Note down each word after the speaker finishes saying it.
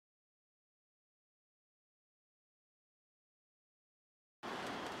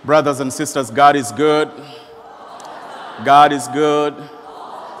Brothers and sisters, God is good. God is good.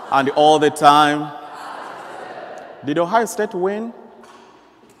 And all the time. Did Ohio State win?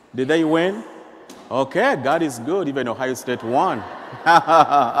 Did they win? Okay, God is good. Even Ohio State won.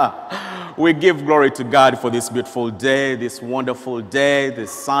 We give glory to God for this beautiful day, this wonderful day. The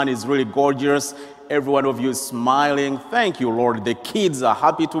sun is really gorgeous. Every one of you is smiling. Thank you, Lord. The kids are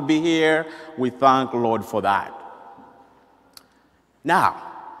happy to be here. We thank Lord for that. Now,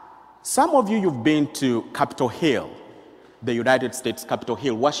 some of you, you've been to Capitol Hill, the United States Capitol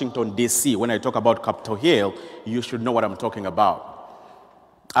Hill, Washington, D.C. When I talk about Capitol Hill, you should know what I'm talking about.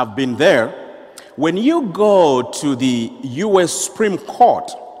 I've been there. When you go to the U.S. Supreme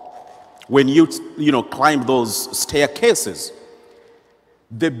Court, when you climb those staircases,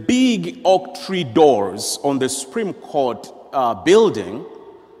 the big oak tree doors on the Supreme Court building,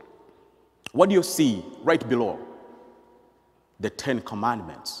 what do you see right below? The 10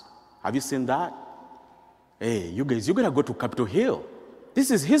 Commandments. Have you seen that? Hey, you guys, you gotta go to Capitol Hill.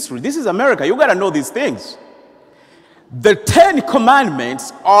 This is history. This is America. You gotta know these things. The 10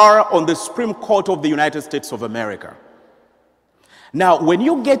 Commandments are on the Supreme Court of the United States of America. Now, when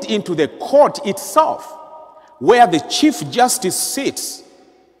you get into the court itself, where the Chief Justice sits,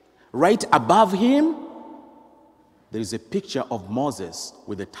 right above him, there is a picture of Moses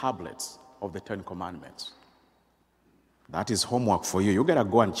with the tablets of the 10 Commandments. That is homework for you. You gotta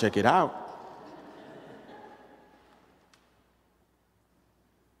go and check it out.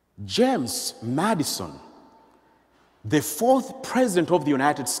 James Madison, the 4th president of the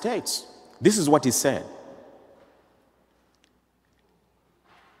United States, this is what he said.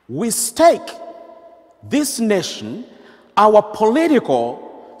 We stake this nation, our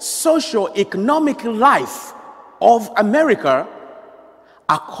political, socio-economic life of America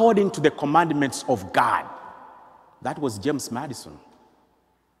according to the commandments of God. That was James Madison.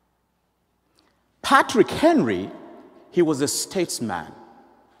 Patrick Henry, he was a statesman,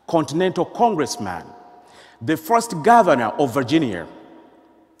 continental congressman, the first governor of Virginia.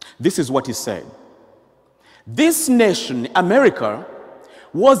 This is what he said. This nation, America,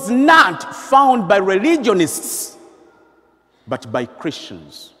 was not found by religionists, but by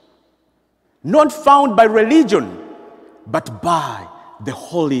Christians. Not found by religion, but by the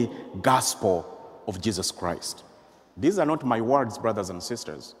holy gospel of Jesus Christ. These are not my words, brothers and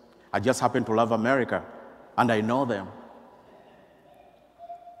sisters. I just happen to love America, and I know them.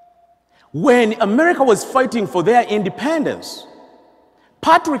 When America was fighting for their independence,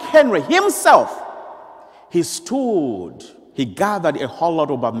 Patrick Henry himself, he gathered a whole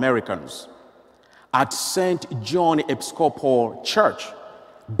lot of Americans at St. John Episcopal Church,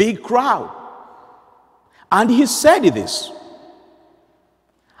 big crowd. And he said this,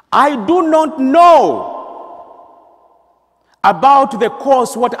 I do not know about the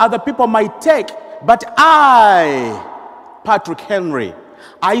course what other people might take, but I, Patrick Henry,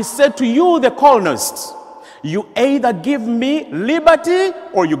 I said to you, the colonists, you either give me liberty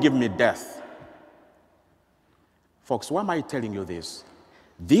or you give me death. Folks, why am I telling you this?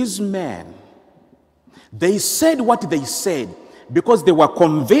 These men, they said what they said because they were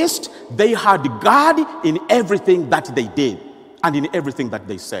convinced they had God in everything that they did and in everything that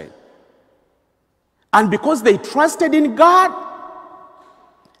they said. And because they trusted in God,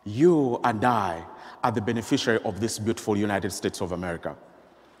 you and I are the beneficiary of this beautiful United States of America.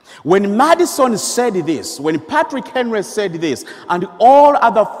 When Madison said this, when Patrick Henry said this, and all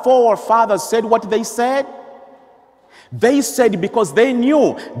other forefathers said what they said because they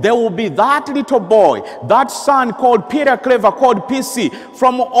knew there will be that little boy, that son called PeterClaver, called PC,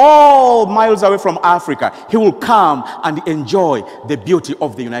 from all miles away from Africa. He will come and enjoy the beauty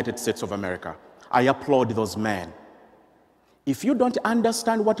of the United States of America. I applaud those men. If you don't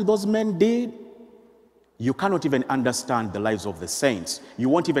understand what those men did, you cannot even understand the lives of the saints. You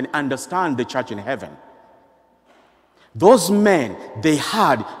won't even understand the church in heaven. Those men, they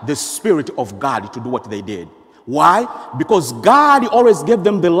had the Spirit of God to do what they did. Why? Because God always gave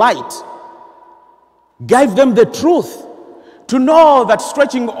them the light, gave them the truth, to know that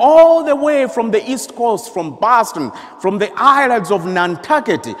stretching all the way from the East Coast, from Boston, from the islands of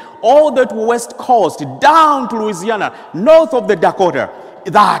Nantucket, all that West Coast, down to Louisiana, north of the Dakota,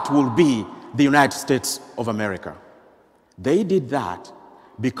 that will be the United States of America. They did that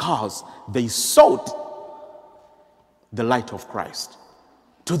because they sought the light of Christ.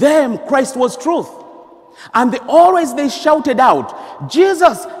 To them, Christ was truth. And they shouted out,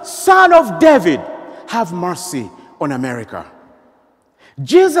 Jesus, Son of David, have mercy on America.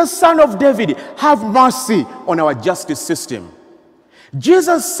 Jesus, Son of David, have mercy on our justice system.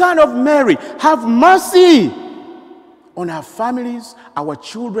 Jesus, Son of Mary, have mercy on our families, our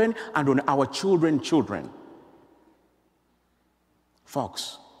children, and on our children's children.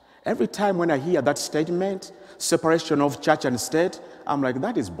 Folks, every time when I hear that statement, separation of church and state, I'm like,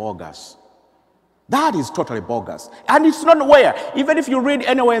 that is bogus. That is totally bogus. And it's not nowhere. Even if you read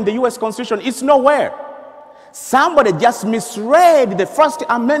anywhere in the U.S. Constitution, it's nowhere. Somebody just misread the First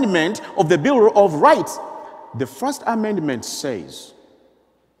Amendment of the Bill of Rights. The First Amendment says,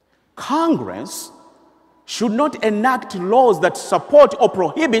 Congress should not enact laws that support or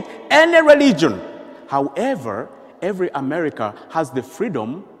prohibit any religion. However, every American has the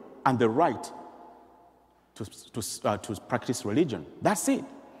freedom and the right to practice religion. That's it.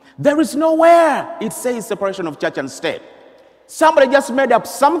 There is nowhere it says separation of church and state. Somebody just made up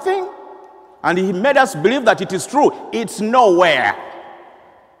something and he made us believe that it is true. It's nowhere.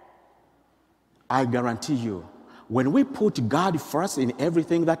 I guarantee you, when we put God first in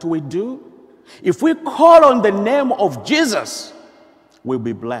everything that we do, if we call on the name of Jesus, we'll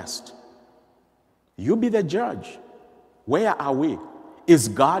be blessed. You be the judge. Where are we? Is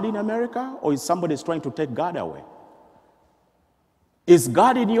God in America, or is somebody trying to take God away? Is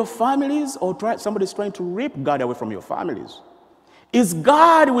God in your families, or somebody's trying to rip God away from your families? Is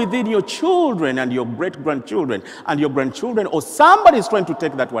God within your children and your great-grandchildren and your grandchildren, or somebody's trying to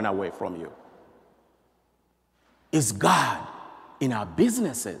take that one away from you? Is God in our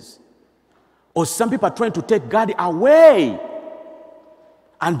businesses, or some people are trying to take God away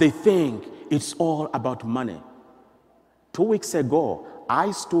and they think it's all about money? 2 weeks ago,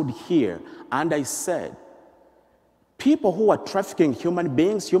 I stood here and I said, people who are trafficking human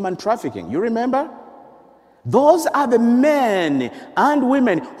beings, human trafficking, you remember? Those are the men and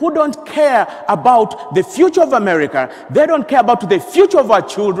women who don't care about the future of America. They don't care about the future of our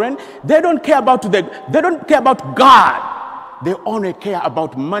children. They don't care about God. They only care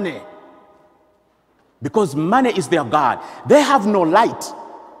about money. Because money is their God. They have no light.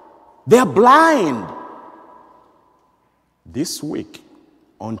 They are blind. This week,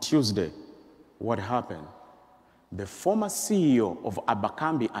 on Tuesday, what happened? The former CEO of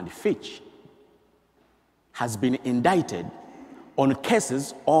Abercrombie and Fitch has been indicted on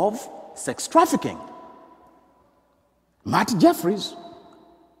cases of sex trafficking. Matt Jeffries.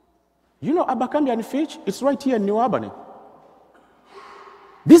 You know Abercrombie and Fitch? It's right here in New Albany.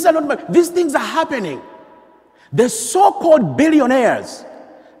 These things are happening. The so-called billionaires,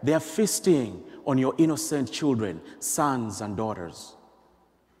 they are feasting on your innocent children, sons and daughters.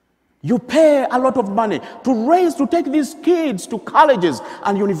 You pay a lot of money to take these kids to colleges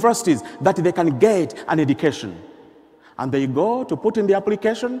and universities that they can get an education. And they go to put in the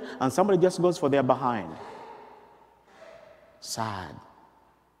application and somebody just goes for their behind. Sad.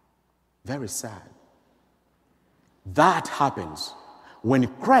 Very sad. That happens when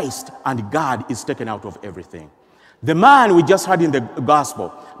Christ and God is taken out of everything. The man we just heard in the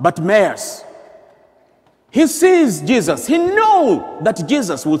gospel, Bartimaeus, he sees Jesus. He knew that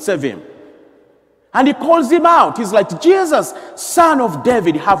Jesus would save him. And he calls him out. He's like, Jesus, son of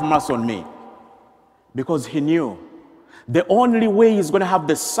David, have mercy on me. Because he knew the only way he's going to have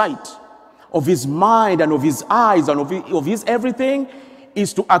the sight of his mind and of his eyes and of his everything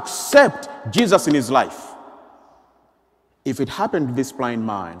is to accept Jesus in his life. If it happened to this blind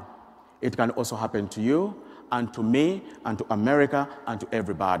man, it can also happen to you and to me and to America and to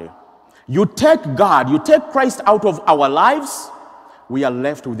everybody. You take God, you take Christ out of our lives, we are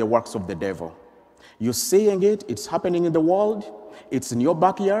left with the works of the devil. You're seeing it, it's happening in the world, it's in your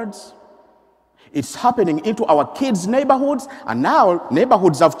backyards, it's happening into our kids' neighborhoods, and now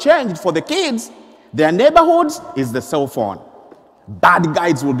neighborhoods have changed for the kids. Their neighborhoods is the cell phone. Bad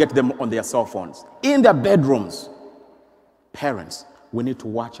guys will get them on their cell phones, in their bedrooms. Parents, we need to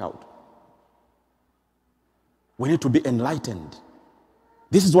watch out. We need to be enlightened.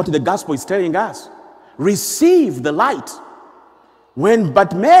 This is what the gospel is telling us. Receive the light. When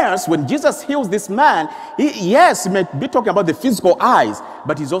Jesus heals this man, he may be talking about the physical eyes,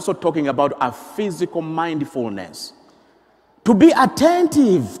 but he's also talking about a physical mindfulness. To be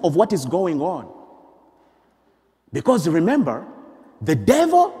attentive of what is going on. Because remember, the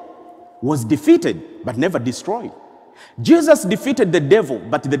devil was defeated, but never destroyed. Jesus defeated the devil,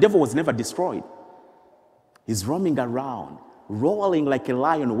 but the devil was never destroyed. He's roaming around, rolling like a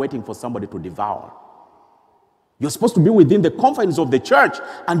lion, waiting for somebody to devour. You're supposed to be within the confines of the church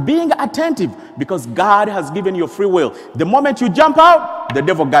and being attentive because God has given you free will. The moment you jump out, the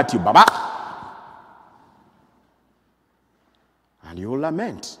devil got you. Baba. And you will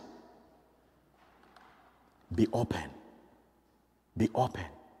lament. Be open. Be open.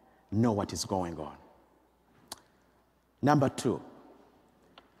 Know what is going on. Number 2,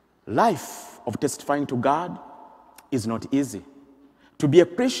 life of testifying to God is not easy. To be a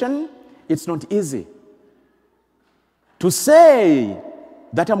Christian, it's not easy. To say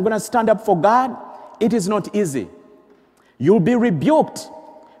that I'm going to stand up for God, it is not easy. You'll be rebuked.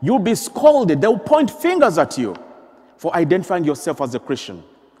 You'll be scolded. They'll point fingers at you for identifying yourself as a Christian,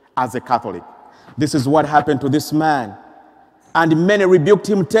 as a Catholic. This is what happened to this man. And many rebuked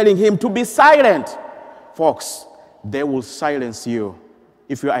him, telling him to be silent. Folks, they will silence you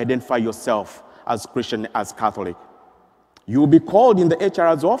if you identify yourself as Christian, as Catholic. You'll be called in the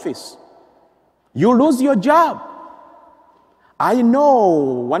HR's office. You'll lose your job. I know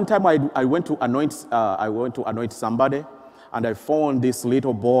one time I went to anoint somebody, and I found this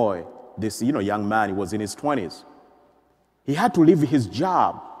little boy, this young man. He was in his 20s. He had to leave his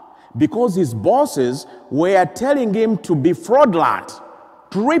job because his bosses were telling him to be fraudulent,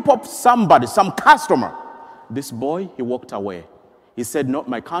 to rip up somebody, some customer. This boy, he walked away. He said, "No,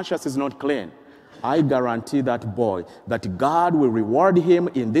 my conscience is not clean. I guarantee that boy that God will reward him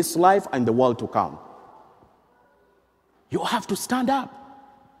in this life and the world to come." You have to stand up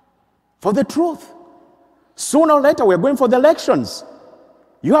for the truth. Sooner or later, we're going for the elections.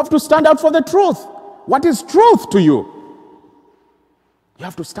 You have to stand up for the truth. What is truth to you? You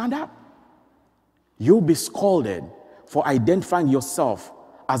have to stand up. You'll be scolded for identifying yourself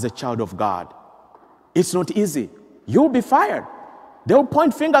as a child of God. It's not easy. You'll be fired. They'll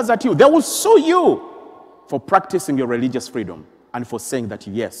point fingers at you. They will sue you for practicing your religious freedom and for saying that,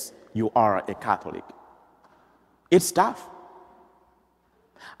 yes, you are a Catholic. It's tough.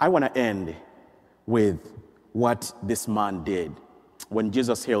 I want to end with what this man did when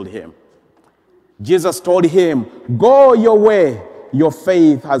Jesus healed him. Jesus told him, "Go your way, your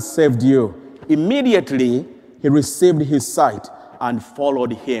faith has saved you." Immediately, he received his sight and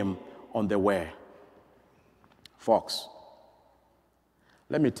followed him on the way. Folks,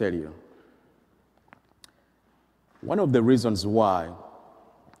 let me tell you, one of the reasons why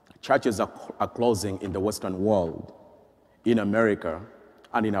churches are closing in the Western world, in America,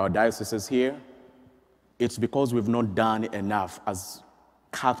 and in our dioceses here, it's because we've not done enough as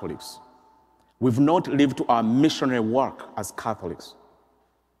Catholics. We've not lived to our missionary work as Catholics.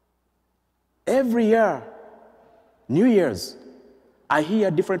 Every year, New Year's, I hear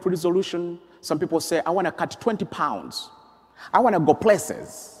a different resolution. Some people say, "I want to cut 20 pounds. I want to go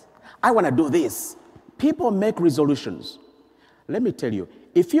places. I want to do this." People make resolutions. Let me tell you,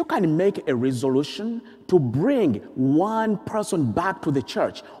 if you can make a resolution to bring one person back to the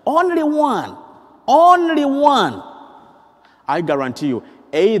church, only one, I guarantee you,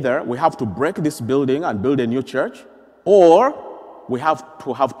 either we have to break this building and build a new church, or we have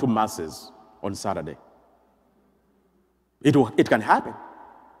to have 2 masses on Saturday. It can happen.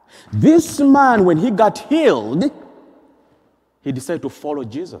 This man, when he got healed, he decided to follow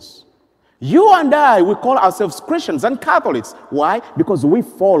Jesus. You and I, we call ourselves Christians and Catholics. Why? Because we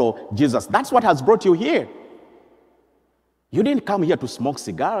follow Jesus. That's what has brought you here. You didn't come here to smoke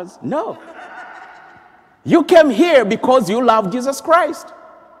cigars. No. You came here because you love Jesus Christ.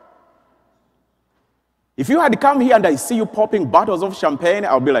 If you had come here and I see you popping bottles of champagne,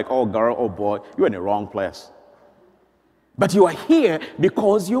 I'll be like, "Oh girl, oh boy, you're in the wrong place." But you are here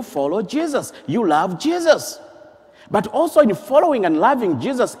because you follow Jesus. You love Jesus. But also in following and loving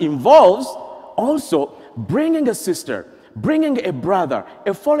Jesus involves also bringing a sister, bringing a brother,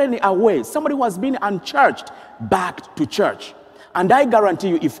 a fallen away, somebody who has been unchurched, back to church. And I guarantee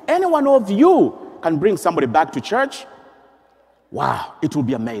you, if any one of you can bring somebody back to church, wow, it will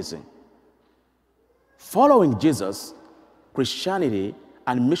be amazing. Following Jesus, Christianity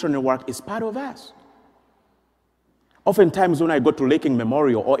and missionary work is part of us. Oftentimes when I go to Laking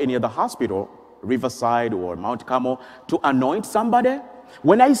Memorial or any other hospital, Riverside or Mount Carmel, to anoint somebody,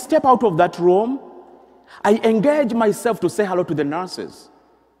 when I step out of that room, I engage myself to say hello to the nurses,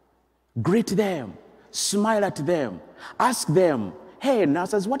 greet them, smile at them, ask them, "Hey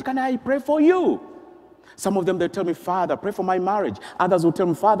nurses, what can I pray for you?" Some of them, they tell me, "Father, pray for my marriage." Others will tell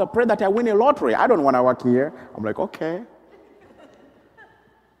me, "Father, pray that I win a lottery. I don't want to work here." I'm like, okay.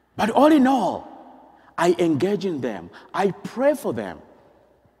 But all in all, I engage in them. I pray for them.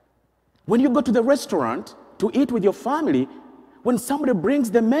 When you go to the restaurant to eat with your family, when somebody brings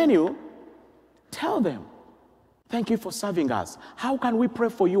the menu, tell them, "Thank you for serving us. How can we pray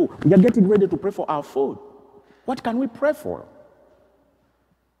for you? We are getting ready to pray for our food. What can we pray for?"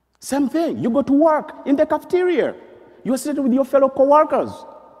 Same thing. You go to work in the cafeteria. You are sitting with your fellow co-workers.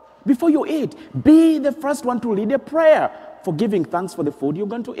 Before you eat, be the first one to lead a prayer for giving thanks for the food you're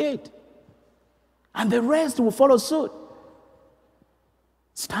going to eat. And the rest will follow suit.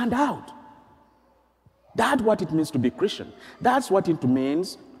 Stand out. That's what it means to be Christian. That's what it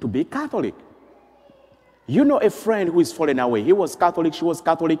means to be Catholic. You know a friend who is fallen away. He was Catholic, she was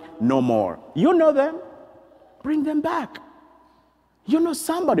Catholic, no more. You know them. Bring them back. You know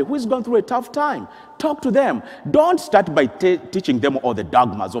somebody who is going through a tough time. Talk to them. Don't start by teaching them all the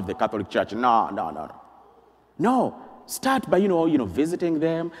dogmas of the Catholic Church. No. Start by, visiting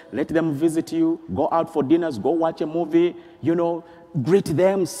them. Let them visit you. Go out for dinners. Go watch a movie. Greet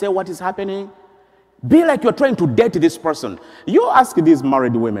them. Say what is happening. Be like you're trying to date this person. You ask these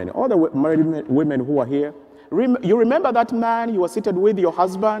married women, all the married women who are here, you remember that man you were seated with, your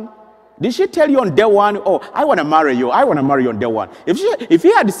husband? Did she tell you on day one, oh, I want to marry you. I want to marry you on day one. If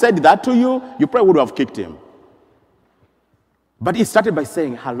he had said that to you, you probably would have kicked him. But he started by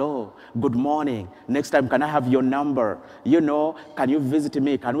saying, hello, good morning. Next time, can I have your number? Can you visit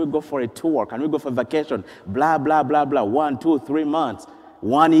me? Can we go for a tour? Can we go for vacation? Blah, blah, blah, blah. 1, 2, 3 months.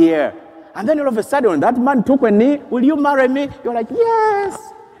 1 year. And then all of a sudden, when that man took a knee, will you marry me? You're like, yes.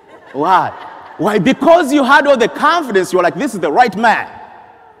 Why? Why? Because you had all the confidence. You're like, this is the right man.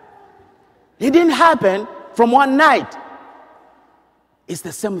 It didn't happen from one night. It's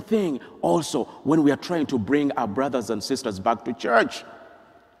the same thing also when we are trying to bring our brothers and sisters back to church.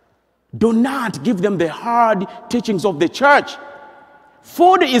 Do not give them the hard teachings of the church.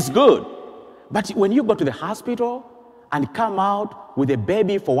 Food is good. But when you go to the hospital and come out with a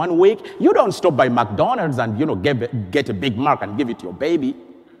baby for 1 week, you don't stop by McDonald's and, get a Big Mac and give it to your baby.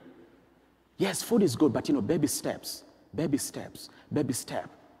 Yes, food is good, but, baby steps, baby steps, baby step.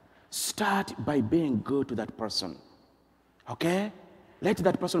 Start by being good to that person, okay? Let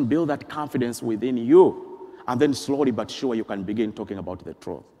that person build that confidence within you, and then slowly but surely you can begin talking about the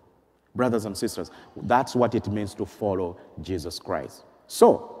truth. Brothers and sisters, that's what it means to follow Jesus Christ.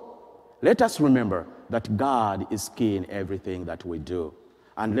 So, let us remember that God is key in everything that we do.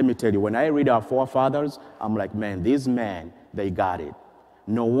 And let me tell you, when I read our forefathers, I'm like, man, these men, they got it.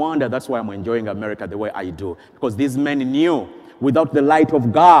 No wonder that's why I'm enjoying America the way I do. Because these men knew without the light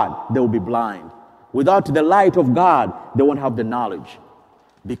of God, they will be blind. Without the light of God, they won't have the knowledge.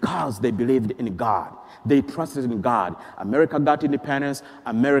 Because they believed in God. They trusted in God. America got independence.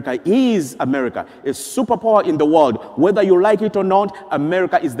 America is America. A superpower in the world. Whether you like it or not,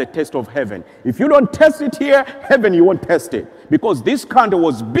 America is the test of heaven. If you don't test it here, heaven, you won't test it. Because this country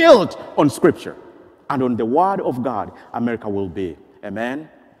was built on Scripture. And on the Word of God, America will be. Amen?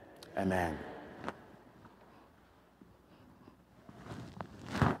 Amen.